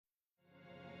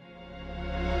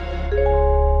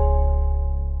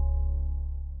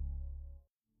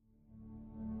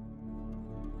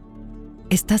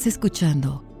Estás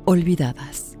escuchando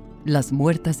Olvidadas, las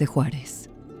muertas de Juárez.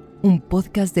 Un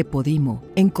podcast de Podimo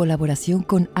en colaboración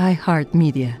con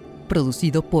iHeartMedia,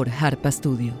 producido por Harpa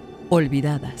Studio.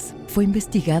 Olvidadas fue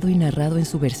investigado y narrado en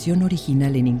su versión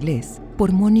original en inglés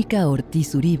por Mónica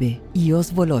Ortiz Uribe y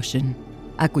Os Voloshen,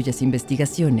 a cuyas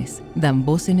investigaciones dan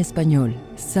voz en español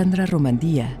Sandra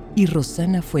Romandía y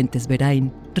Rosana Fuentes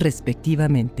Verain,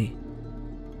 respectivamente.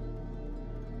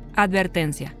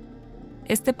 Advertencia.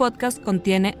 Este podcast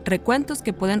contiene recuentos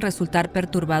que pueden resultar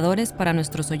perturbadores para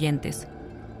nuestros oyentes,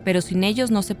 pero sin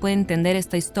ellos no se puede entender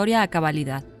esta historia a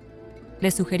cabalidad.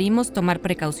 Les sugerimos tomar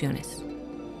precauciones.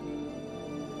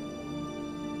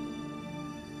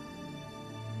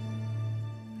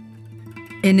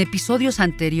 En episodios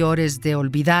anteriores de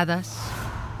Olvidadas...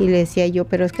 Y le decía yo,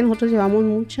 pero es que nosotros llevamos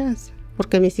muchas,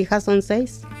 porque mis hijas son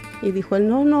 6. Y dijo él,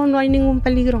 no hay ningún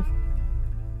peligro.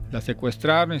 La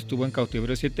secuestraron, estuvo en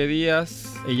cautiverio 7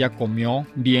 días, ella comió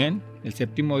bien. El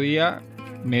 7º día,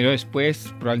 medio después,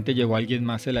 probablemente llegó alguien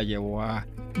más, se la llevó a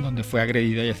donde fue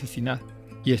agredida y asesinada.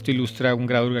 Y esto ilustra un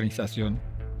grado de organización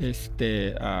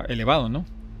elevado, ¿no?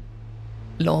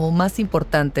 Lo más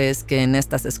importante es que en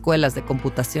estas escuelas de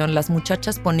computación las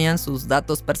muchachas ponían sus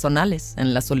datos personales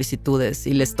en las solicitudes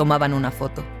y les tomaban una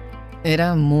foto.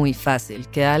 Era muy fácil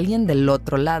que alguien del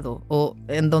otro lado o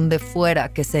en donde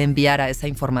fuera que se enviara esa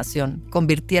información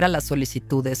convirtiera las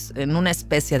solicitudes en una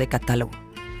especie de catálogo.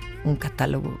 Un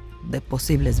catálogo de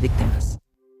posibles víctimas.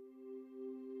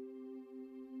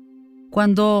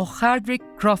 Cuando Hardrick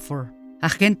Crawford,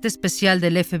 agente especial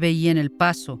del FBI en El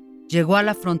Paso, llegó a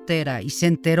la frontera y se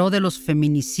enteró de los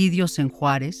feminicidios en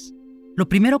Juárez, lo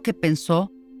primero que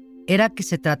pensó era que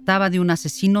se trataba de un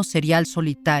asesino serial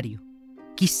solitario,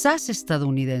 quizás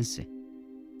estadounidense.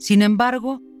 Sin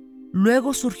embargo,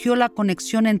 luego surgió la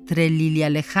conexión entre Lilia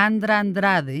Alejandra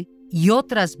Andrade y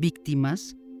otras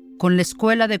víctimas con la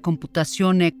escuela de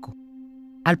computación ECO.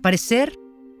 Al parecer,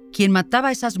 quien mataba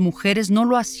a esas mujeres no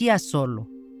lo hacía solo.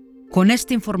 Con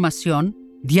esta información,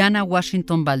 Diana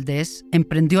Washington Valdés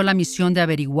emprendió la misión de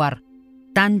averiguar,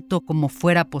 tanto como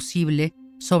fuera posible,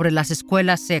 sobre las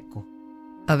escuelas ECO.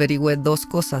 Averigüé 2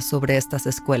 cosas sobre estas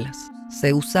escuelas.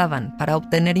 Se usaban para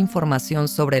obtener información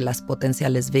sobre las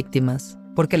potenciales víctimas,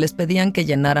 porque les pedían que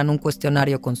llenaran un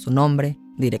cuestionario con su nombre,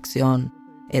 dirección,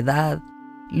 edad,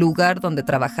 lugar donde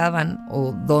trabajaban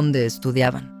o donde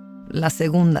estudiaban. La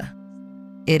segunda,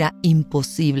 era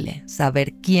imposible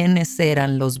saber quiénes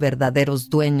eran los verdaderos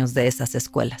dueños de esas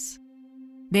escuelas.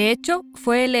 De hecho,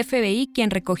 fue el FBI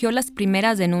quien recogió las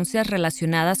primeras denuncias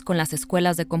relacionadas con las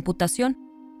escuelas de computación,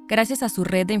 gracias a su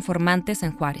red de informantes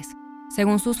en Juárez.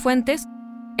 Según sus fuentes,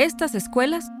 estas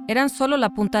escuelas eran solo la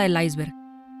punta del iceberg.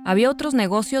 Había otros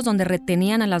negocios donde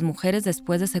retenían a las mujeres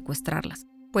después de secuestrarlas.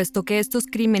 Puesto que estos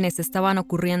crímenes estaban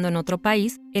ocurriendo en otro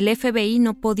país, el FBI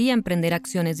no podía emprender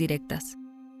acciones directas.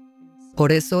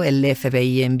 Por eso el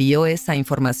FBI envió esa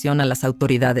información a las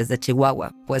autoridades de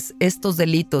Chihuahua, pues estos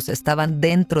delitos estaban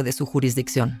dentro de su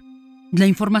jurisdicción. La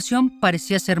información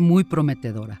parecía ser muy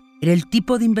prometedora. Era el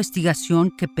tipo de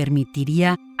investigación que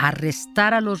permitiría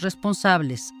arrestar a los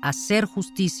responsables, hacer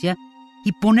justicia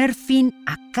y poner fin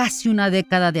a casi una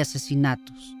década de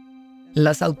asesinatos.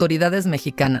 Las autoridades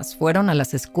mexicanas fueron a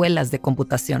las escuelas de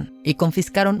computación y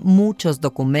confiscaron muchos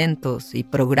documentos y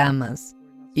programas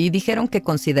y dijeron que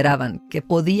consideraban que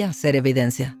podía ser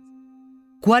evidencia.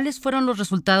 ¿Cuáles fueron los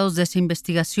resultados de esa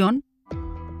investigación?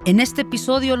 En este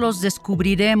episodio los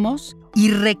descubriremos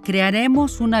y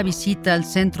recrearemos una visita al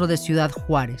centro de Ciudad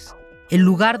Juárez, el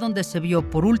lugar donde se vio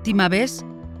por última vez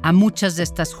a muchas de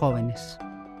estas jóvenes.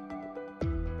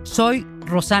 Soy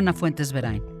Rosana Fuentes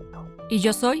Verain. Y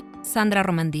yo soy Sandra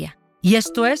Romandía. Y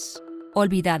esto es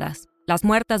Olvidadas, las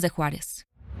muertas de Juárez.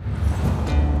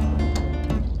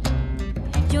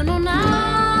 Yo no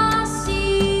nací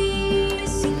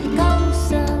sin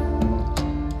causa,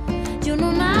 yo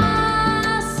no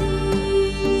nací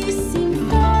sin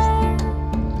fe.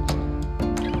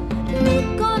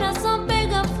 Mi corazón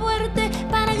pega fuerte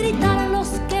para gritar a los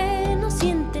que no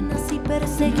sienten, así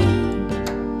perseguir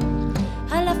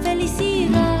a la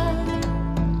felicidad.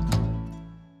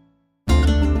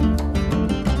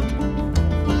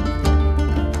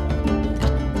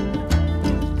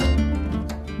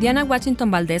 Diana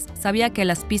Washington Valdés sabía que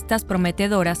las pistas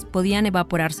prometedoras podían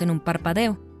evaporarse en un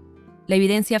parpadeo. La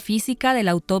evidencia física de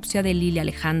la autopsia de Lilia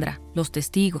Alejandra, los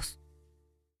testigos.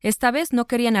 Esta vez no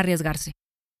querían arriesgarse.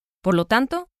 Por lo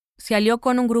tanto, se alió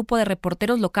con un grupo de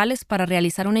reporteros locales para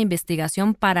realizar una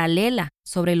investigación paralela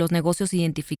sobre los negocios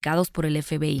identificados por el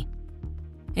FBI.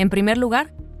 En primer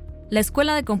lugar, la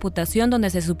escuela de computación donde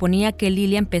se suponía que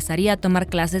Lilia empezaría a tomar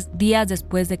clases días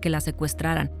después de que la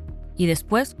secuestraran, y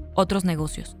después otros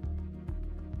negocios.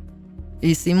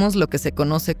 Hicimos lo que se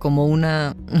conoce como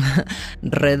una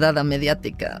redada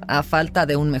mediática, a falta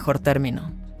de un mejor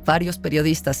término. Varios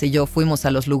periodistas y yo fuimos a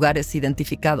los lugares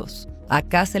identificados.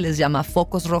 Acá se les llama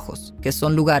focos rojos, que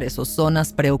son lugares o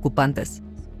zonas preocupantes.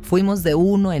 Fuimos de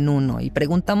uno en uno y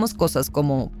preguntamos cosas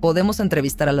como: ¿podemos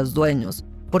entrevistar a los dueños?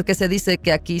 Porque se dice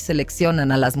que aquí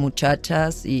seleccionan a las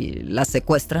muchachas y las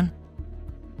secuestran.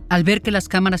 Al ver que las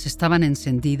cámaras estaban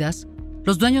encendidas,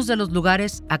 los dueños de los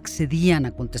lugares accedían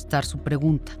a contestar su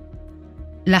pregunta.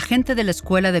 La gente de la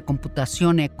Escuela de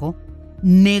Computación ECO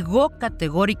negó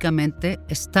categóricamente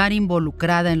estar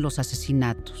involucrada en los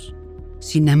asesinatos.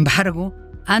 Sin embargo,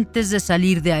 antes de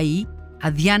salir de ahí,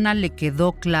 a Diana le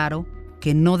quedó claro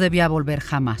que no debía volver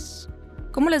jamás.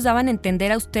 ¿Cómo les daban a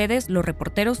entender a ustedes, los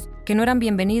reporteros, que no eran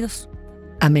bienvenidos?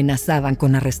 Amenazaban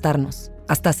con arrestarnos.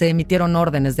 Hasta se emitieron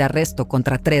órdenes de arresto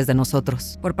contra 3 de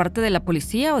nosotros. ¿Por parte de la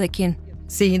policía o de quién?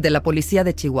 Sí, de la policía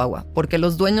de Chihuahua, porque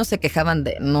los dueños se quejaban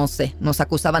de, nos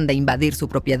acusaban de invadir su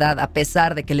propiedad a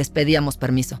pesar de que les pedíamos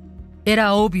permiso.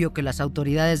 Era obvio que las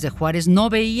autoridades de Juárez no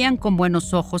veían con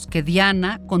buenos ojos que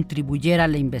Diana contribuyera a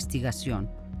la investigación.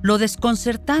 Lo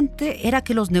desconcertante era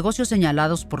que los negocios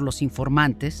señalados por los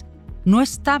informantes no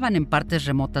estaban en partes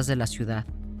remotas de la ciudad.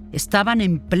 Estaban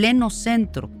en pleno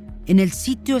centro, en el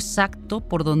sitio exacto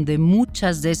por donde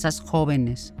muchas de esas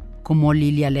jóvenes, como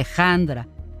Lilia Alejandra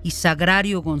y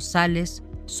Sagrario González,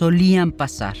 solían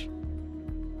pasar.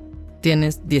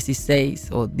 Tienes 16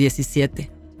 o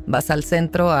 17. Vas al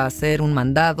centro a hacer un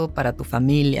mandado para tu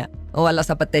familia o a la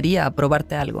zapatería a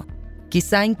probarte algo.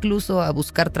 Quizá incluso a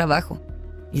buscar trabajo.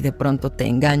 Y de pronto te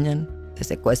engañan, te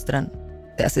secuestran,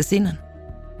 te asesinan.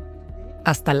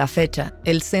 Hasta la fecha,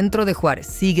 el centro de Juárez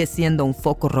sigue siendo un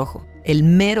foco rojo, el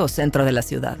mero centro de la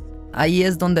ciudad. Ahí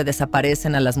es donde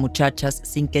desaparecen a las muchachas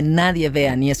sin que nadie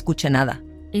vea ni escuche nada.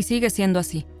 Y sigue siendo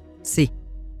así. Sí.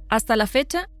 Hasta la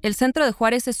fecha, el centro de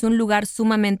Juárez es un lugar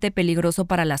sumamente peligroso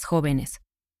para las jóvenes.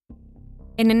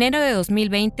 En enero de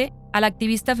 2020, a la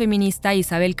activista feminista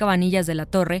Isabel Cabanillas de la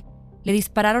Torre le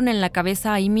dispararon en la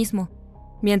cabeza ahí mismo,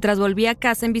 mientras volvía a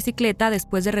casa en bicicleta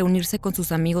después de reunirse con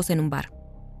sus amigos en un bar.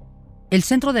 El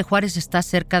centro de Juárez está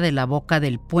cerca de la boca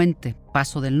del puente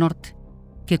Paso del Norte,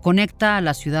 que conecta a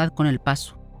la ciudad con El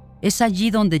Paso. Es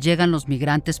allí donde llegan los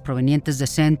migrantes provenientes de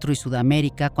Centro y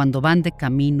Sudamérica cuando van de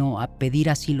camino a pedir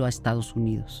asilo a Estados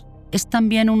Unidos. Es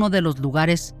también uno de los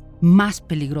lugares más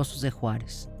peligrosos de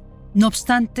Juárez. No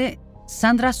obstante,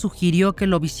 Sandra sugirió que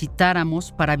lo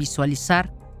visitáramos para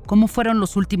visualizar cómo fueron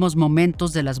los últimos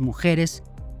momentos de las mujeres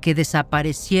que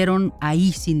desaparecieron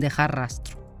ahí sin dejar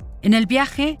rastro. En el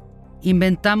viaje,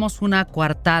 inventamos una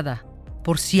coartada,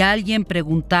 por si alguien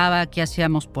preguntaba qué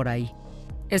hacíamos por ahí.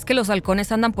 Es que los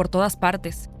halcones andan por todas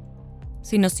partes.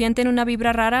 Si nos sienten una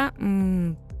vibra rara,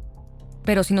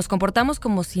 pero si nos comportamos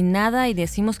como si nada y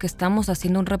decimos que estamos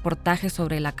haciendo un reportaje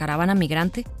sobre la caravana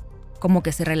migrante, como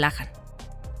que se relajan.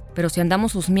 Pero si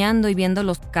andamos husmeando y viendo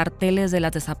los carteles de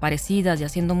las desaparecidas y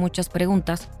haciendo muchas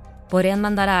preguntas, podrían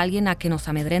mandar a alguien a que nos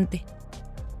amedrente.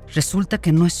 Resulta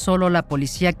que no es solo la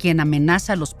policía quien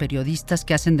amenaza a los periodistas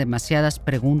que hacen demasiadas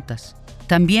preguntas.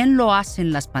 También lo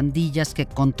hacen las pandillas que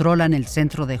controlan el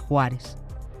centro de Juárez,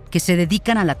 que se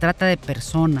dedican a la trata de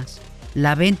personas,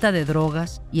 la venta de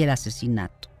drogas y el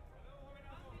asesinato.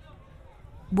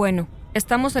 Bueno,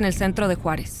 estamos en el centro de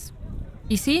Juárez.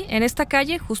 Y sí, en esta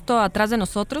calle, justo atrás de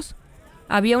nosotros,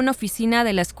 había una oficina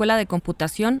de la Escuela de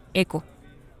Computación ECO.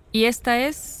 Y esta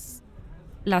es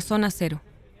la zona 0,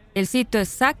 el sitio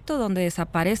exacto donde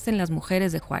desaparecen las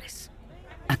mujeres de Juárez.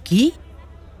 ¿Aquí?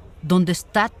 ¿Dónde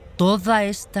está toda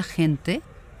esta gente?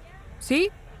 Sí,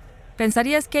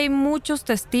 pensarías que hay muchos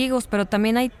testigos, pero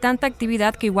también hay tanta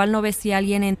actividad que igual no ves si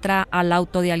alguien entra al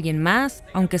auto de alguien más,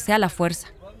 aunque sea a la fuerza.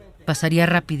 Pasaría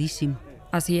rapidísimo.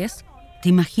 Así es. ¿Te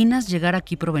imaginas llegar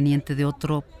aquí proveniente de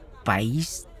otro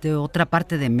país, de otra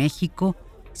parte de México,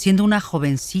 siendo una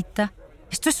jovencita?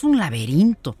 Esto es un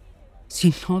laberinto.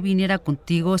 Si no viniera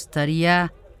contigo,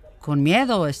 estaría con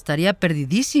miedo, estaría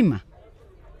perdidísima.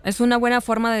 Es una buena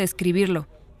forma de describirlo.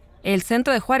 El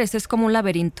centro de Juárez es como un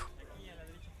laberinto.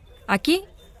 Aquí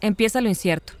empieza lo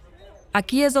incierto.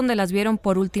 Aquí es donde las vieron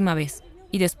por última vez.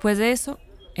 Y después de eso,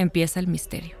 empieza el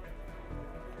misterio.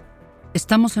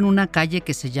 Estamos en una calle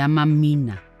que se llama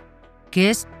Mina, que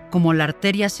es como la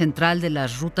arteria central de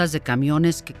las rutas de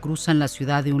camiones que cruzan la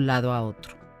ciudad de un lado a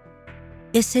otro.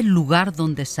 Es el lugar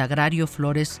donde Sagrario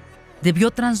Flores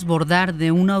debió transbordar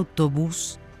de un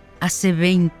autobús hace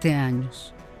 20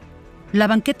 años. La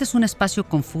banqueta es un espacio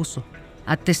confuso,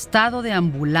 atestado de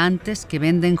ambulantes que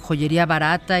venden joyería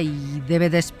barata y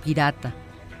DVDs pirata.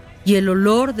 Y el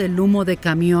olor del humo de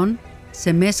camión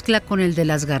se mezcla con el de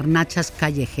las garnachas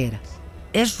callejeras.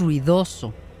 Es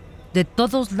ruidoso. De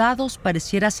todos lados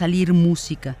pareciera salir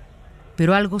música,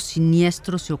 pero algo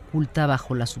siniestro se oculta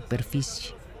bajo la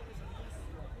superficie.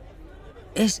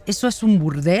 ¿Eso es un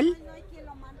burdel?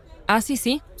 Ah,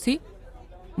 sí.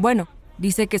 Bueno,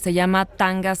 dice que se llama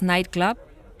Tangas Nightclub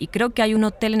y creo que hay un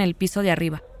hotel en el piso de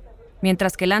arriba,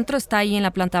 mientras que el antro está ahí en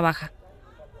la planta baja.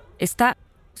 Está,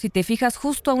 si te fijas,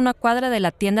 justo a una cuadra de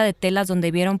la tienda de telas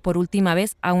donde vieron por última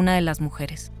vez a una de las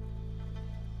mujeres.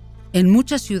 En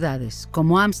muchas ciudades,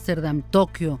 como Ámsterdam,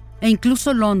 Tokio e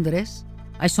incluso Londres,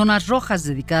 hay zonas rojas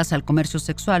dedicadas al comercio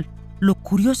sexual. Lo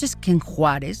curioso es que en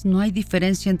Juárez no hay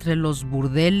diferencia entre los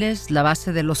burdeles, la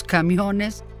base de los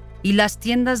camiones y las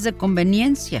tiendas de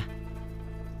conveniencia.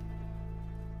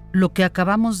 Lo que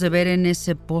acabamos de ver en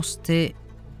ese poste...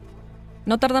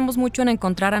 No tardamos mucho en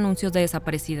encontrar anuncios de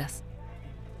desaparecidas.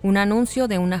 Un anuncio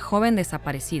de una joven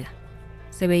desaparecida.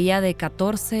 Se veía de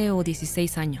 14 o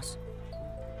 16 años.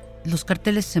 Los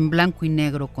carteles en blanco y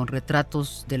negro con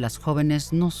retratos de las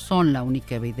jóvenes no son la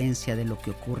única evidencia de lo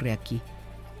que ocurre aquí.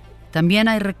 También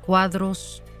hay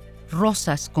recuadros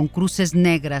rosas con cruces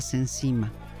negras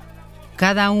encima.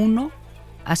 Cada uno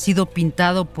ha sido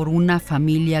pintado por una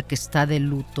familia que está de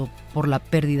luto por la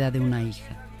pérdida de una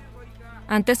hija.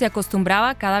 Antes se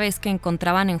acostumbraba, cada vez que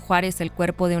encontraban en Juárez el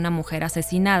cuerpo de una mujer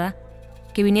asesinada,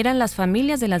 que vinieran las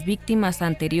familias de las víctimas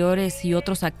anteriores y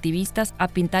otros activistas a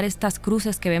pintar estas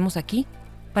cruces que vemos aquí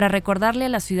para recordarle a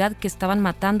la ciudad que estaban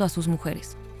matando a sus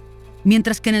mujeres.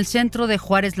 Mientras que en el centro de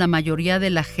Juárez la mayoría de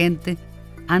la gente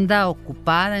anda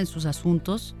ocupada en sus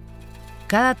asuntos,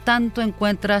 cada tanto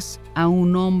encuentras a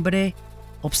un hombre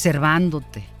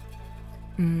observándote.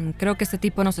 Creo que este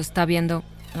tipo nos está viendo,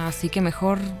 así que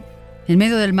mejor... En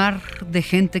medio del mar de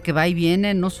gente que va y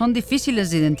viene, no son difíciles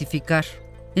de identificar.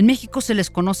 En México se les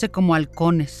conoce como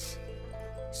halcones.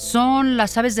 Son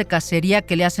las aves de cacería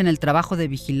que le hacen el trabajo de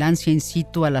vigilancia in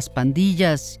situ a las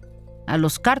pandillas, a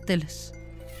los cárteles.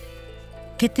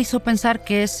 ¿Qué te hizo pensar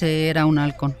que ese era un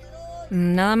halcón?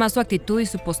 Nada más su actitud y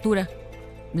su postura.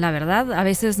 La verdad, a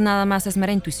veces nada más es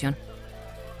mera intuición.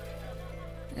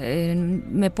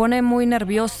 Me pone muy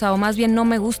nerviosa, o más bien no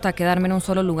me gusta quedarme en un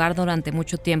solo lugar durante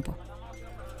mucho tiempo.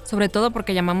 Sobre todo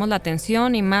porque llamamos la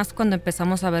atención y más cuando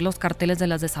empezamos a ver los carteles de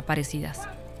las desaparecidas.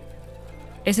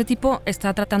 Ese tipo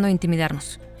está tratando de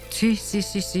intimidarnos. Sí.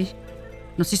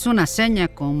 Nos hizo una seña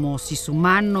como si su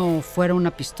mano fuera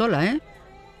una pistola,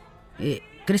 ¿eh?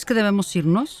 ¿Crees que debemos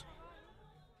irnos?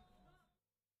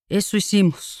 Eso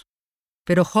hicimos.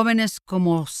 Pero jóvenes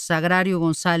como Sagrario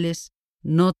González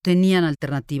no tenían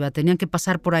alternativa, tenían que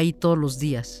pasar por ahí todos los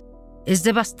días. Es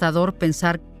devastador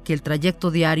pensar que el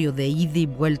trayecto diario de ida y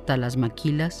vuelta a las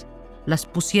maquilas las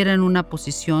pusiera en una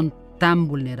posición tan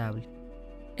vulnerable.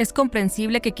 Es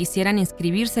comprensible que quisieran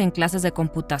inscribirse en clases de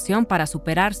computación para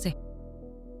superarse,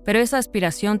 pero esa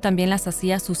aspiración también las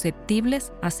hacía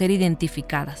susceptibles a ser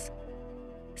identificadas,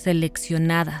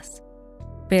 seleccionadas,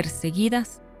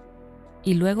 perseguidas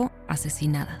y luego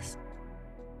asesinadas.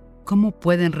 ¿Cómo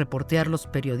pueden reportear los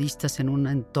periodistas en un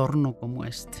entorno como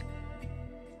este?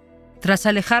 Tras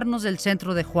alejarnos del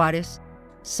centro de Juárez,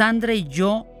 Sandra y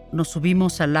yo nos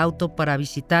subimos al auto para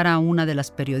visitar a una de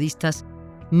las periodistas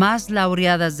más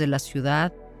laureadas de la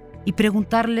ciudad y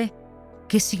preguntarle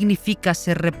qué significa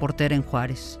ser reportera en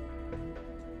Juárez.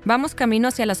 Vamos camino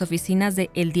hacia las oficinas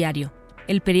de El Diario,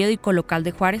 el periódico local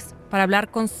de Juárez, para hablar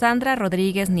con Sandra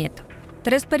Rodríguez Nieto.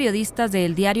 3 periodistas de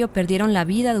El Diario perdieron la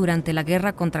vida durante la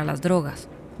guerra contra las drogas,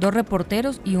 2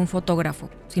 reporteros y un fotógrafo,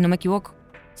 si no me equivoco.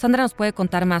 Sandra nos puede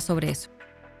contar más sobre eso.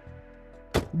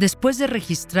 Después de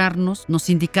registrarnos, nos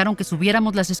indicaron que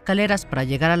subiéramos las escaleras para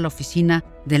llegar a la oficina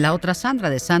de la otra Sandra,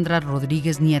 de Sandra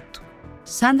Rodríguez Nieto.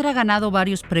 Sandra ha ganado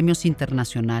varios premios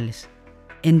internacionales.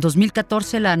 En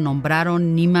 2014 la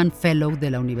nombraron Nieman Fellow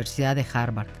de la Universidad de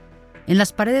Harvard. En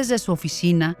las paredes de su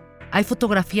oficina hay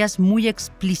fotografías muy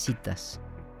explícitas,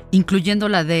 incluyendo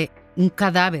la de un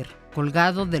cadáver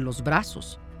colgado de los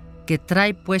brazos, que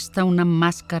trae puesta una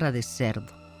máscara de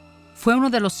cerdo. Fue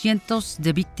uno de los cientos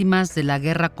de víctimas de la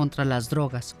guerra contra las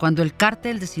drogas, cuando el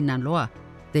cártel de Sinaloa,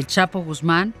 del Chapo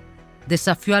Guzmán,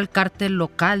 desafió al cártel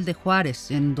local de Juárez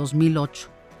en 2008.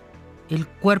 El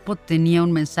cuerpo tenía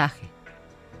un mensaje: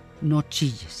 no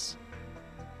chilles.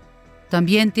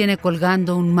 También tiene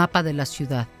colgando un mapa de la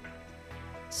ciudad.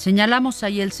 Señalamos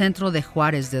ahí el centro de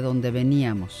Juárez, de donde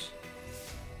veníamos.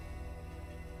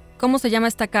 ¿Cómo se llama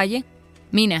esta calle?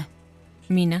 Mina.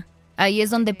 Mina. Ahí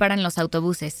es donde paran los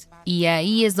autobuses. Y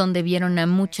ahí es donde vieron a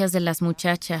muchas de las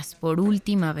muchachas por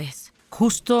última vez.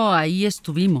 Justo ahí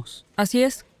estuvimos. Así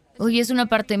es. Hoy es una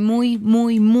parte muy,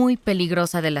 muy, muy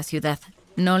peligrosa de la ciudad.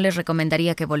 No les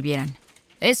recomendaría que volvieran.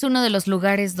 Es uno de los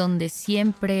lugares donde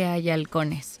siempre hay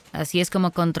halcones. Así es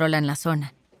como controlan la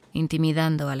zona,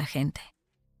 intimidando a la gente.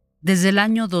 Desde el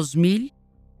año 2000,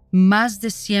 más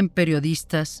de 100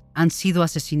 periodistas han sido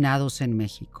asesinados en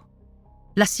México.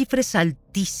 La cifra es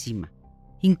altísima,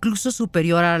 incluso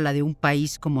superior a la de un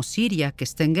país como Siria, que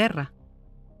está en guerra.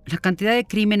 La cantidad de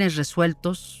crímenes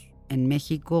resueltos en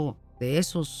México de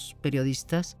esos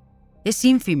periodistas es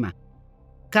ínfima.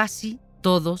 Casi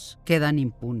todos quedan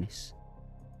impunes.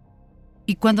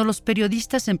 Y cuando los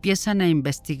periodistas empiezan a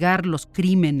investigar los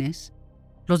crímenes,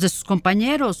 los de sus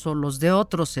compañeros o los de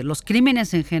otros, los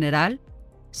crímenes en general,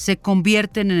 se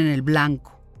convierten en el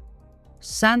blanco.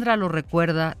 Sandra lo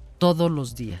recuerda todos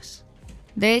los días.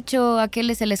 De hecho, aquel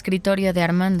es el escritorio de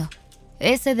Armando.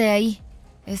 Ese de ahí.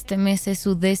 Este mes es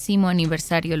su 10º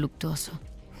aniversario luctuoso.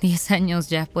 10 años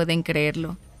ya, ¿pueden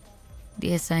creerlo?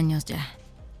 10 años ya.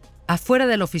 Afuera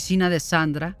de la oficina de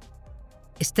Sandra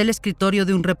está el escritorio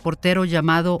de un reportero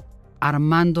llamado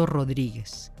Armando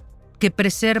Rodríguez, que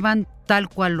preservan tal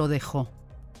cual lo dejó.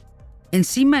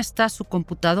 Encima está su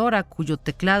computadora, cuyo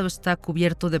teclado está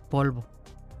cubierto de polvo.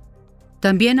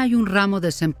 También hay un ramo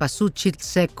de cempasúchil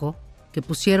seco que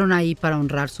pusieron ahí para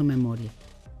honrar su memoria.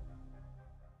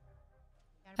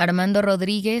 Armando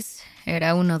Rodríguez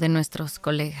era uno de nuestros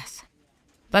colegas.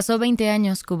 Pasó 20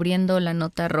 años cubriendo la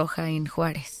nota roja en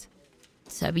Juárez.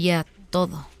 Sabía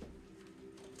todo.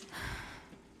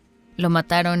 Lo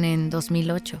mataron en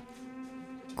 2008,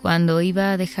 cuando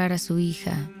iba a dejar a su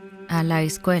hija a la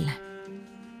escuela.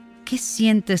 ¿Qué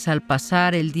sientes al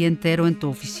pasar el día entero en tu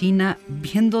oficina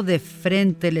viendo de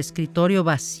frente el escritorio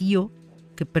vacío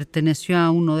que perteneció a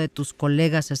uno de tus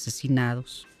colegas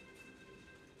asesinados?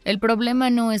 El problema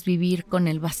no es vivir con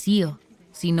el vacío,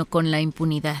 sino con la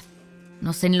impunidad.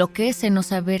 Nos enloquece no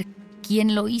saber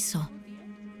quién lo hizo,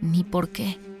 ni por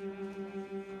qué.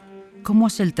 ¿Cómo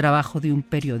es el trabajo de un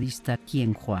periodista aquí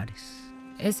en Juárez?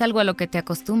 Es algo a lo que te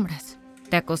acostumbras.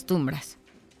 Te acostumbras.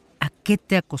 ¿A qué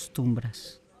te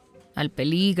acostumbras? Al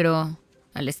peligro,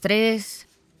 al estrés,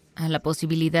 a la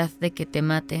posibilidad de que te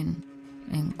maten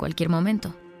en cualquier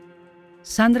momento.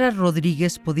 Sandra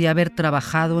Rodríguez podía haber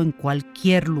trabajado en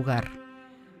cualquier lugar,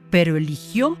 pero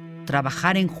eligió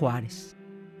trabajar en Juárez.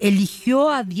 Eligió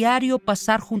a diario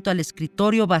pasar junto al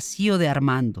escritorio vacío de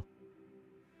Armando.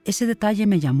 Ese detalle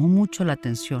me llamó mucho la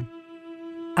atención.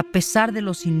 A pesar de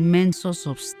los inmensos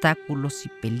obstáculos y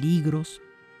peligros,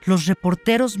 los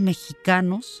reporteros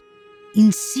mexicanos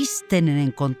insisten en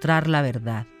encontrar la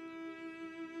verdad.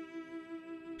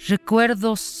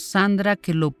 Recuerdo, Sandra,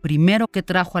 que lo primero que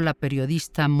trajo a la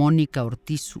periodista Mónica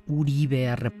Ortiz Uribe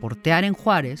a reportear en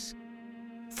Juárez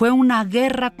fue una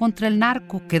guerra contra el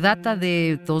narco que data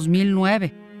de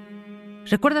 2009.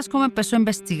 ¿Recuerdas cómo empezó a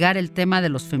investigar el tema de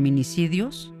los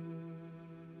feminicidios?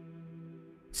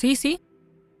 Sí.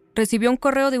 Recibió un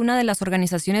correo de una de las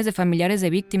organizaciones de familiares de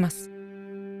víctimas.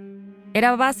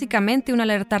 Era básicamente una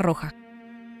alerta roja.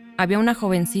 Había una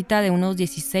jovencita de unos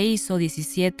 16 o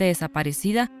 17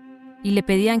 desaparecida y le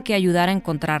pedían que ayudara a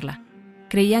encontrarla.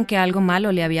 Creían que algo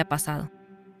malo le había pasado.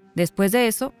 Después de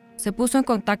eso, se puso en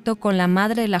contacto con la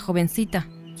madre de la jovencita,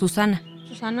 Susana.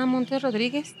 Susana Montes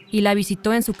Rodríguez. Y la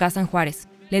visitó en su casa en Juárez.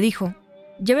 Le dijo,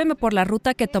 lléveme por la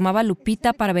ruta que tomaba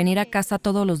Lupita para venir a casa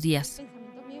todos los días.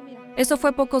 Eso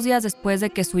fue pocos días después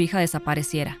de que su hija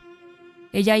desapareciera.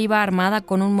 Ella iba armada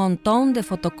con un montón de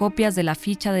fotocopias de la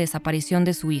ficha de desaparición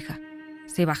de su hija.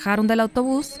 Se bajaron del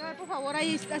autobús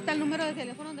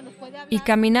y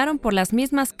caminaron por las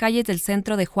mismas calles del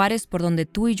centro de Juárez por donde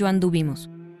tú y yo anduvimos,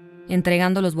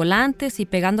 entregando los volantes y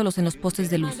pegándolos en los postes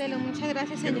de luz. Muchas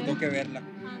gracias, señora.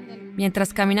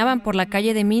 Mientras caminaban por la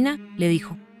calle de Mina, le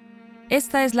dijo,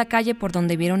 esta es la calle por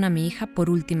donde vieron a mi hija por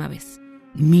última vez.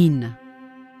 Mina.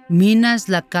 Mina es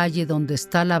la calle donde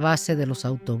está la base de los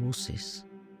autobuses.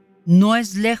 No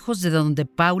es lejos de donde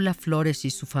Paula Flores y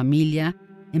su familia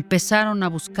empezaron a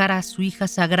buscar a su hija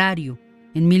Sagrario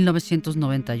en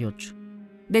 1998.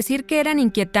 Decir que eran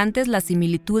inquietantes las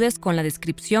similitudes con la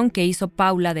descripción que hizo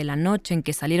Paula de la noche en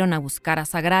que salieron a buscar a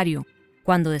Sagrario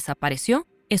cuando desapareció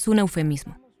es un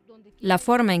eufemismo. La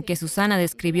forma en que Susana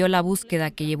describió la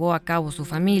búsqueda que llevó a cabo su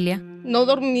familia, no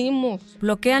dormimos.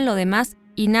 Bloquean lo demás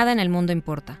y nada en el mundo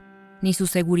importa, ni su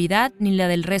seguridad ni la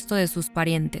del resto de sus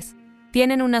parientes.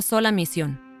 Tienen una sola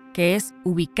misión, que es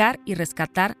ubicar y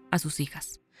rescatar a sus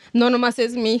hijas. No nomás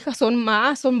es mi hija, son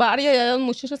varias, ya las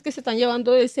muchachas que se están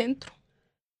llevando del centro.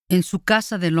 En su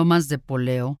casa de Lomas de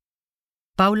Poleo,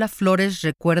 Paula Flores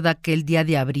recuerda aquel día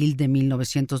de abril de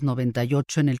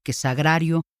 1998 en el que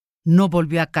Sagrario no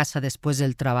volvió a casa después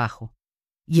del trabajo.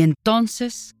 Y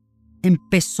entonces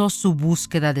empezó su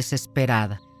búsqueda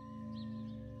desesperada.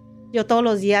 Yo todos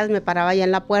los días me paraba allá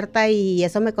en la puerta y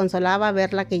eso me consolaba,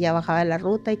 verla que ya bajaba de la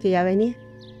ruta y que ya venía.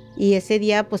 Y ese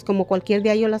día, pues como cualquier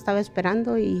día, yo la estaba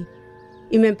esperando y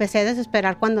me empecé a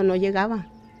desesperar cuando no llegaba.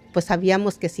 Pues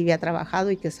sabíamos que sí había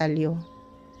trabajado y que salió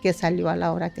a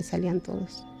la hora que salían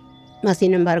todos. Mas,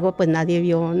 sin embargo, pues nadie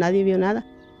vio nada.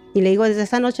 Y le digo, desde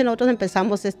esa noche nosotros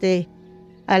empezamos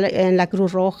en la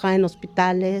Cruz Roja, en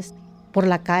hospitales, por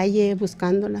la calle,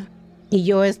 buscándola. Y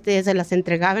yo se las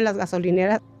entregaba en las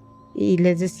gasolineras y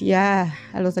les decía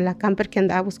a los de la camper que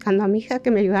andaba buscando a mi hija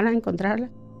que me ayudaran a encontrarla.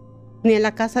 Ni en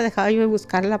la casa dejaba yo de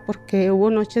buscarla porque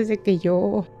hubo noches de que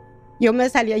yo me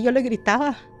salía y yo le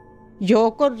gritaba.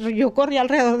 Yo corría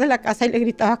alrededor de la casa y le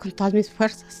gritaba con todas mis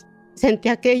fuerzas.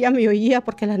 Sentía que ella me oía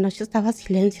porque la noche estaba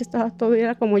silencio, estaba todo,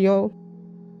 era como yo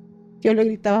le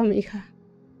gritaba a mi hija.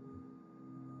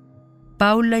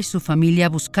 Paula y su familia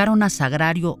buscaron a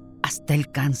Sagrario hasta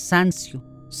el cansancio,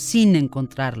 sin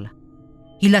encontrarla.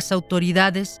 Y las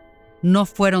autoridades no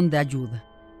fueron de ayuda.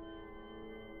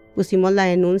 Pusimos la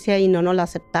denuncia y no nos la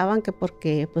aceptaban, que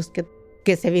porque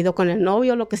que se había ido con el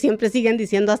novio, lo que siempre siguen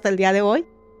diciendo hasta el día de hoy.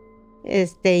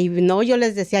 Y no, yo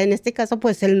les decía, en este caso,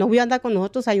 pues el novio anda con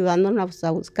nosotros ayudándonos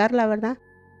a buscarla, ¿verdad?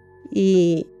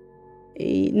 Y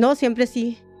no, siempre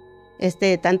sí.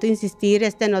 Tanto insistir,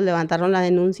 nos levantaron la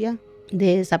denuncia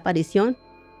de desaparición,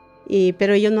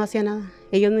 pero ellos no hacían nada.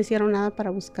 Ellos no hicieron nada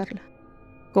para buscarla.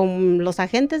 Con los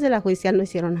agentes de la judicial no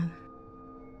hicieron nada.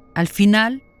 Al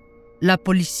final, la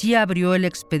policía abrió el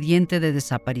expediente de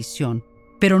desaparición,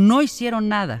 pero no hicieron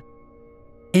nada.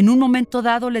 En un momento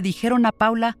dado le dijeron a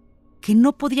Paula que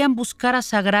no podían buscar a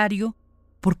Sagrario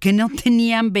porque no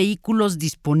tenían vehículos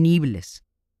disponibles.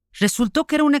 Resultó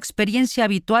que era una experiencia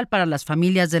habitual para las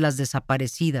familias de las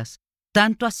desaparecidas,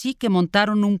 tanto así que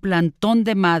montaron un plantón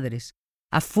de madres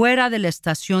afuera de la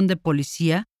estación de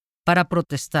policía para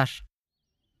protestar.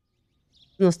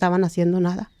 No estaban haciendo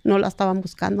nada, no la estaban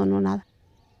buscando, no nada.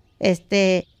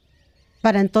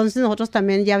 Para entonces nosotros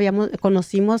también ya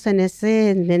conocimos en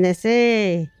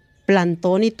ese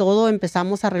plantón y todo,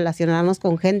 empezamos a relacionarnos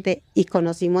con gente y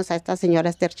conocimos a esta señora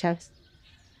Esther Chávez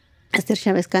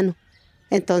Cano.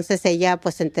 Entonces ella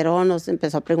pues se enteró, nos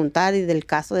empezó a preguntar y del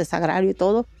caso de Sagrario y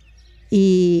todo,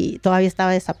 y todavía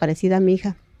estaba desaparecida mi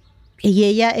hija. Y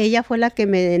ella fue la que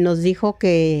nos dijo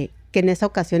que en esa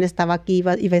ocasión estaba aquí,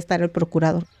 iba a estar el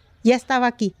procurador. Ya estaba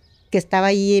aquí, que estaba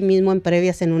ahí mismo en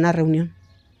Previas en una reunión.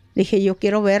 Le dije, yo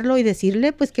quiero verlo y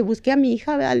decirle pues que busque a mi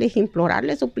hija, ¿verdad? Le dije,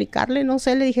 implorarle, suplicarle, no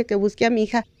sé, le dije que busque a mi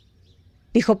hija.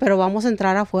 Dijo, pero vamos a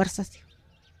entrar a fuerzas.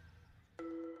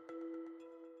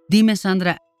 Dime,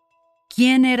 Sandra,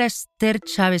 ¿quién era Esther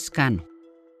Chávez Cano?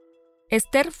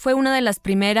 Esther fue una de las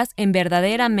primeras en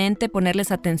verdaderamente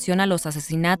ponerles atención a los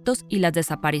asesinatos y las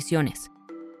desapariciones.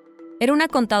 Era una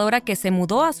contadora que se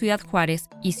mudó a Ciudad Juárez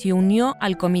y se unió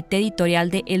al comité editorial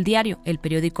de El Diario, el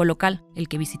periódico local, el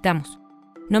que visitamos.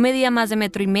 No medía más de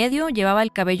 1.5 metros, llevaba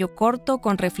el cabello corto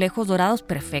con reflejos dorados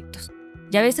perfectos.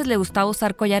 Y a veces le gustaba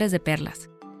usar collares de perlas.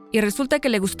 Y resulta que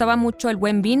le gustaba mucho el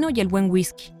buen vino y el buen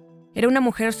whisky. Era una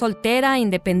mujer soltera,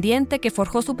 independiente, que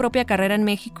forjó su propia carrera en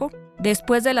México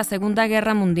después de la Segunda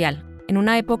Guerra Mundial, en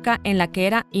una época en la que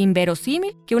era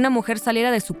inverosímil que una mujer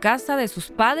saliera de su casa, de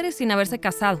sus padres, sin haberse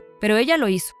casado. Pero ella lo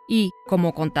hizo y,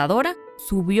 como contadora,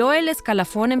 subió el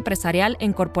escalafón empresarial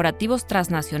en corporativos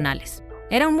transnacionales.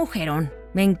 Era un mujerón.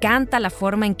 Me encanta la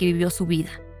forma en que vivió su vida.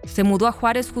 Se mudó a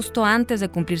Juárez justo antes de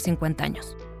cumplir 50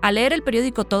 años. Al leer el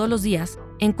periódico todos los días,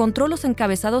 encontró los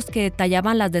encabezados que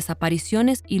detallaban las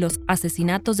desapariciones y los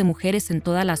asesinatos de mujeres en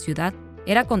toda la ciudad.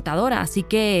 Era contadora, así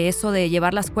que eso de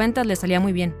llevar las cuentas le salía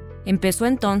muy bien. Empezó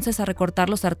entonces a recortar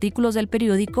los artículos del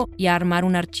periódico y a armar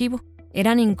un archivo.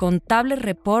 Eran incontables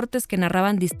reportes que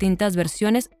narraban distintas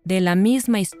versiones de la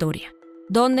misma historia.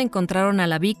 Dónde encontraron a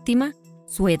la víctima,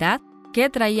 su edad, qué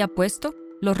traía puesto,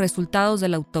 los resultados de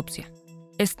la autopsia.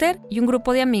 Esther y un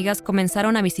grupo de amigas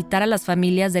comenzaron a visitar a las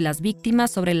familias de las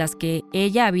víctimas sobre las que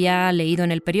ella había leído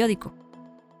en el periódico.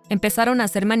 Empezaron a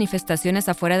hacer manifestaciones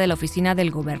afuera de la oficina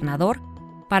del gobernador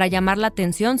para llamar la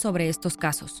atención sobre estos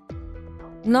casos.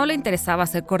 No le interesaba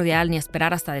ser cordial ni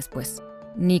esperar hasta después,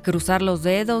 ni cruzar los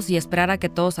dedos y esperar a que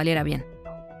todo saliera bien.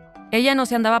 Ella no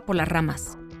se andaba por las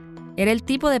ramas. Era el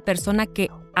tipo de persona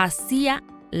que hacía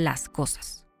las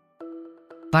cosas.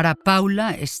 Para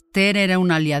Paula, Esther era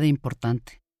una aliada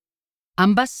importante.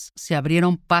 Ambas se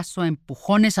abrieron paso a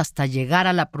empujones hasta llegar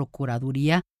a la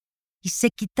Procuraduría y se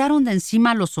quitaron de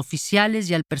encima a los oficiales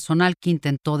y al personal que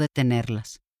intentó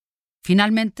detenerlas.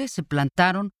 Finalmente se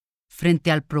plantaron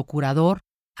frente al procurador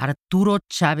Arturo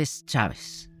Chávez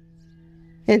Chávez.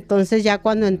 Entonces ya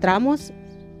cuando entramos,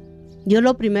 yo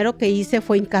lo primero que hice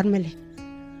fue hincármele.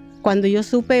 Cuando yo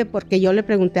supe, porque yo le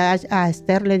pregunté a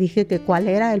Esther, le dije que cuál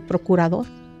era el procurador.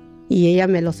 Y ella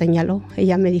me lo señaló.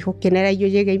 Ella me dijo quién era y yo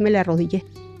llegué y me le arrodillé.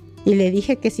 Y le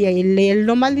dije que si él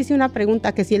nomás le hice una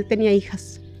pregunta, que si él tenía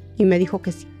hijas. Y me dijo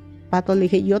que sí. Pato, le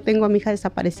dije, yo tengo a mi hija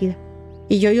desaparecida.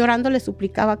 Y yo llorando le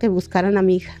suplicaba que buscaran a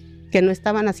mi hija, que no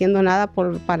estaban haciendo nada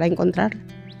para encontrarla.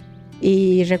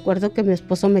 Y recuerdo que mi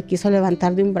esposo me quiso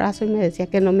levantar de un brazo y me decía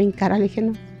que no me hincara. Le dije,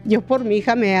 no, yo por mi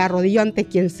hija me arrodillo ante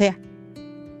quien sea.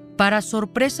 Para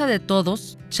sorpresa de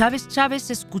todos,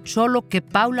 Chávez escuchó lo que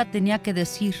Paula tenía que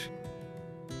decir.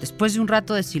 Después de un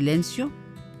rato de silencio,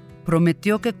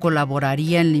 prometió que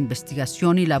colaboraría en la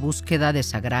investigación y la búsqueda de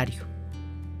Sagrario.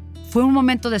 Fue un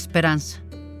momento de esperanza,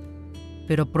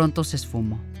 pero pronto se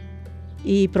esfumó.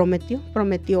 Y prometió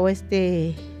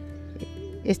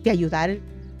ayudar.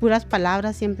 Puras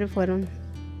palabras siempre fueron.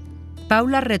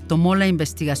 Paula retomó la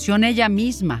investigación ella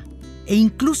misma e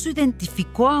incluso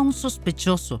identificó a un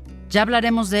sospechoso. Ya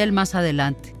hablaremos de él más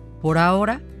adelante. Por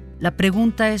ahora, la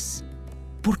pregunta es,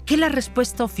 ¿por qué la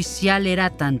respuesta oficial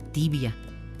era tan tibia?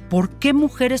 ¿Por qué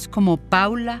mujeres como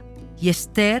Paula y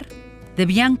Esther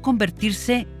debían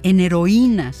convertirse en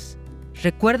heroínas?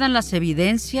 ¿Recuerdan las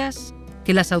evidencias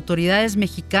que las autoridades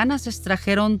mexicanas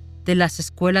extrajeron de las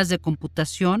escuelas de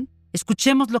computación?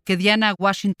 Escuchemos lo que Diana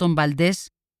Washington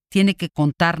Valdés tiene que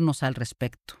contarnos al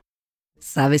respecto.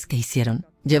 ¿Sabes qué hicieron?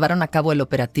 Llevaron a cabo el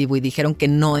operativo y dijeron que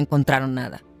no encontraron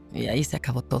nada. Y ahí se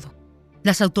acabó todo.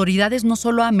 Las autoridades no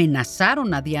solo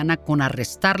amenazaron a Diana con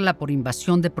arrestarla por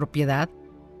invasión de propiedad,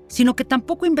 sino que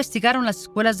tampoco investigaron las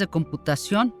escuelas de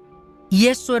computación. Y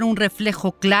eso era un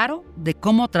reflejo claro de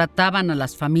cómo trataban a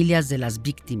las familias de las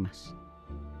víctimas.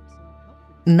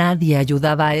 Nadie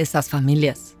ayudaba a esas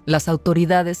familias. Las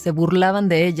autoridades se burlaban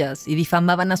de ellas y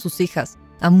difamaban a sus hijas,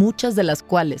 a muchas de las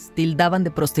cuales tildaban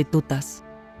de prostitutas.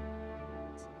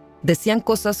 Decían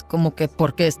cosas como que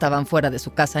por qué estaban fuera de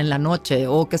su casa en la noche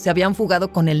o que se habían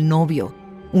fugado con el novio,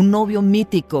 un novio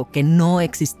mítico que no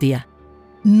existía.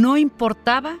 No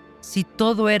importaba si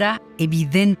todo era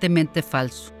evidentemente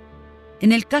falso.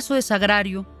 En el caso de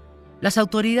Sagrario, las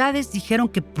autoridades dijeron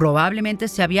que probablemente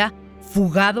se había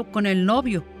fugado con el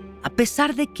novio, a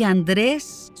pesar de que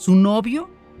Andrés, su novio,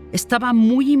 estaba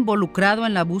muy involucrado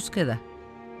en la búsqueda.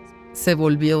 Se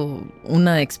volvió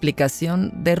una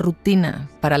explicación de rutina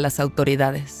para las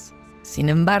autoridades. Sin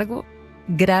embargo,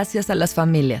 gracias a las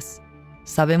familias,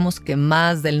 sabemos que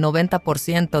más del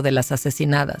 90% de las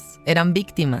asesinadas eran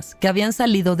víctimas que habían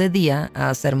salido de día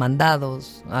a hacer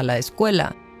mandados, a la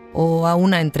escuela o a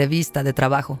una entrevista de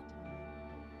trabajo.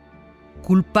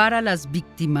 Culpar a las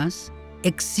víctimas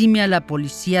exime a la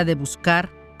policía de buscar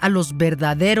a los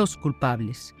verdaderos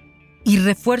culpables y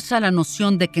refuerza la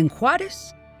noción de que en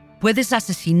Juárez puedes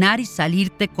asesinar y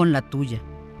salirte con la tuya.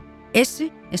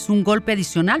 Ese es un golpe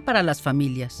adicional para las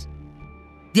familias.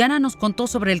 Diana nos contó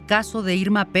sobre el caso de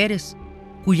Irma Pérez,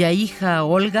 cuya hija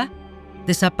Olga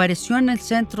desapareció en el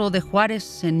centro de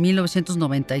Juárez en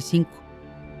 1995.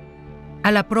 A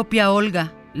la propia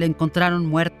Olga la encontraron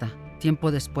muerta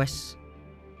tiempo después.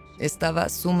 Estaba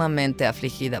sumamente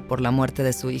afligida por la muerte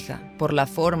de su hija, por la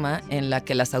forma en la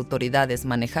que las autoridades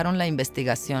manejaron la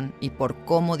investigación y por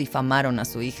cómo difamaron a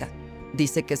su hija.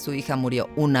 Dice que su hija murió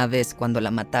una vez cuando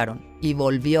la mataron y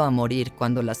volvió a morir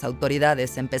cuando las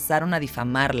autoridades empezaron a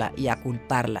difamarla y a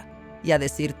culparla y a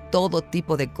decir todo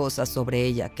tipo de cosas sobre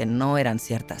ella que no eran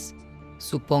ciertas.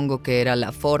 Supongo que era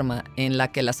la forma en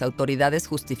la que las autoridades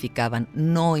justificaban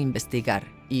no investigar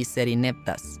y ser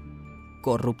ineptas,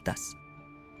 corruptas.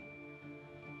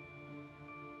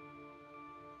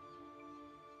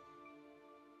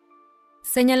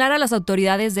 Señalar a las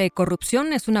autoridades de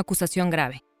corrupción es una acusación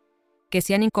grave. Que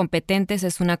sean incompetentes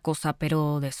es una cosa,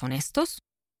 pero ¿deshonestos?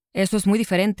 Eso es muy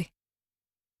diferente.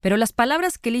 Pero las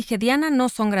palabras que elige Diana no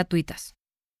son gratuitas.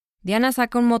 Diana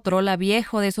saca un Motorola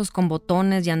viejo de esos con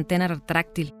botones y antena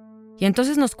retráctil, y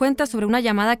entonces nos cuenta sobre una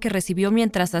llamada que recibió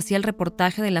mientras hacía el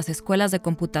reportaje de las escuelas de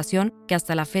computación que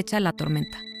hasta la fecha la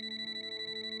atormenta.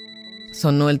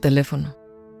 Sonó el teléfono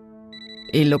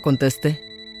y lo contesté.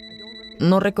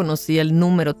 No reconocí el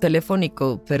número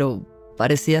telefónico, pero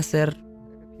parecía ser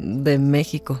de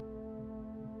México.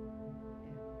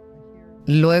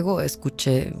 Luego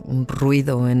escuché un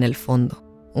ruido en el fondo,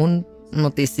 un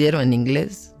noticiero en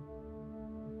inglés,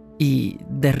 y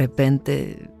de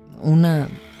repente una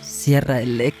sierra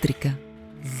eléctrica.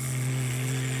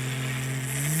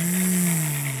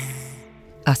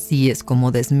 Así es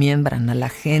como desmiembran a la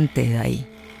gente de ahí.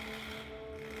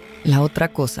 La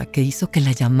otra cosa que hizo que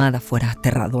la llamada fuera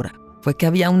aterradora fue que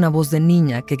había una voz de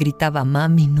niña que gritaba: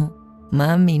 «Mami, no,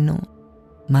 mami, no,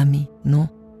 mami,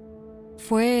 no».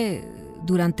 ¿Fue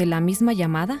durante la misma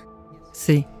llamada?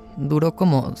 Sí, Duró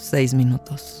como 6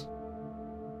 minutos.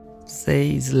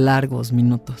 6 largos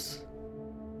minutos.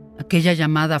 Aquella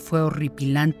llamada fue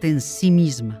horripilante en sí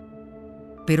misma,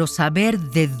 pero saber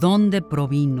de dónde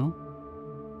provino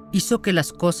hizo que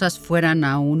las cosas fueran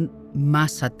aún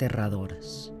más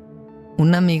aterradoras.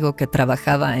 Un amigo que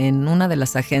trabajaba en una de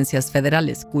las agencias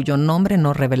federales, cuyo nombre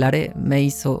no revelaré, me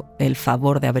hizo el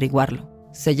favor de averiguarlo.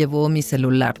 Se llevó mi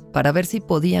celular para ver si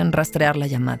podían rastrear la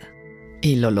llamada.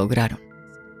 Y lo lograron.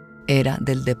 Era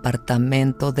del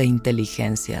Departamento de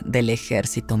Inteligencia del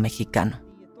Ejército Mexicano.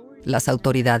 Las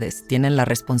autoridades tienen la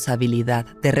responsabilidad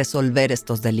de resolver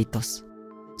estos delitos.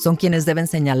 Son quienes deben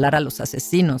señalar a los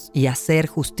asesinos y hacer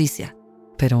justicia,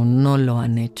 pero no lo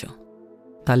han hecho.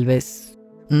 Tal vez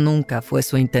nunca fue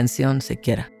su intención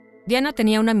siquiera. Diana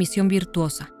tenía una misión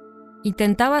virtuosa.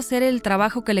 Intentaba hacer el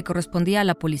trabajo que le correspondía a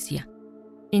la policía.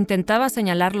 Intentaba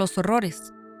señalar los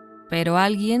horrores, pero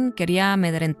alguien quería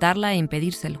amedrentarla e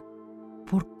impedírselo.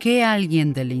 ¿Por qué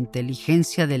alguien de la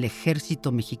inteligencia del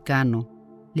ejército mexicano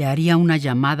le haría una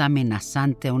llamada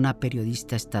amenazante a una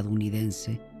periodista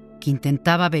estadounidense que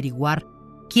intentaba averiguar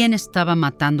quién estaba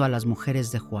matando a las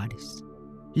mujeres de Juárez?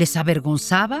 ¿Les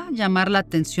avergonzaba llamar la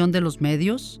atención de los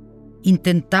medios?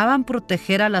 ¿Intentaban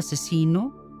proteger al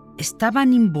asesino?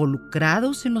 ¿Estaban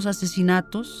involucrados en los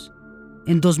asesinatos?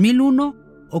 En 2001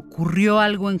 ocurrió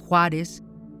algo en Juárez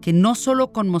que no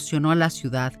solo conmocionó a la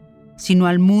ciudad, sino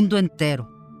al mundo entero,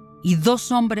 y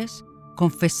 2 hombres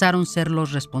confesaron ser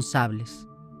los responsables.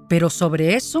 Pero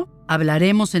sobre eso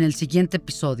hablaremos en el siguiente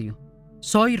episodio.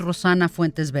 Soy Rosana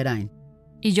Fuentes Verain.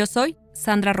 Y yo soy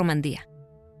Sandra Romandía.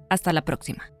 Hasta la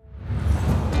próxima.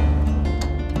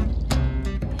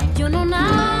 Yo no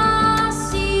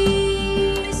nací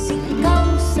sin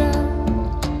causa.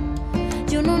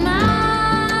 Yo no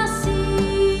nací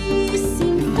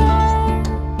sin fe.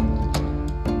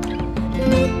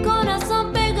 Mi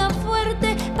corazón pega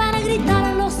fuerte para gritar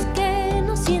a los que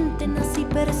no sienten, así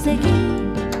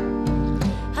perseguir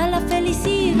a la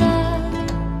felicidad.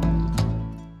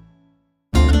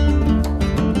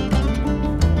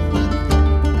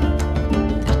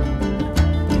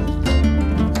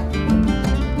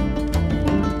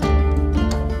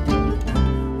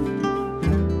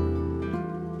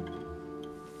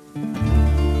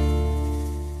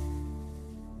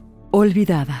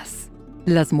 Olvidadas.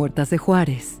 Las muertas de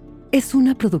Juárez. Es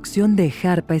una producción de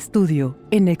Harpa Studio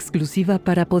en exclusiva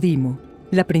para Podimo,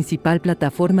 la principal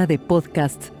plataforma de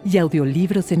podcasts y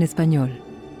audiolibros en español.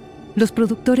 Los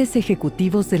productores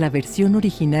ejecutivos de la versión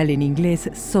original en inglés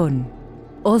son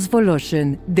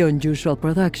Osvoloshen de Unusual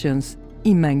Productions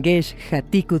y Mangesh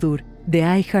Hatikudur de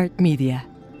iHeartMedia.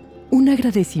 Un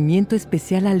agradecimiento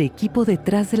especial al equipo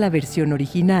detrás de la versión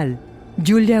original: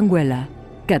 Julian Huela,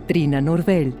 Katrina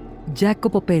Norvel,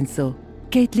 Jacopo Penso,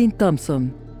 Caitlin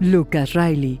Thompson, Lucas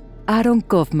Riley, Aaron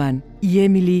Kaufman y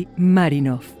Emily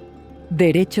Marinoff.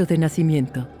 Derecho de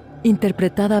nacimiento,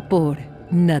 interpretada por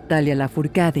Natalia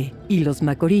Lafourcade y Los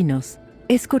Macorinos,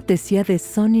 es cortesía de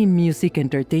Sony Music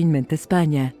Entertainment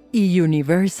España y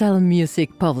Universal Music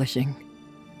Publishing.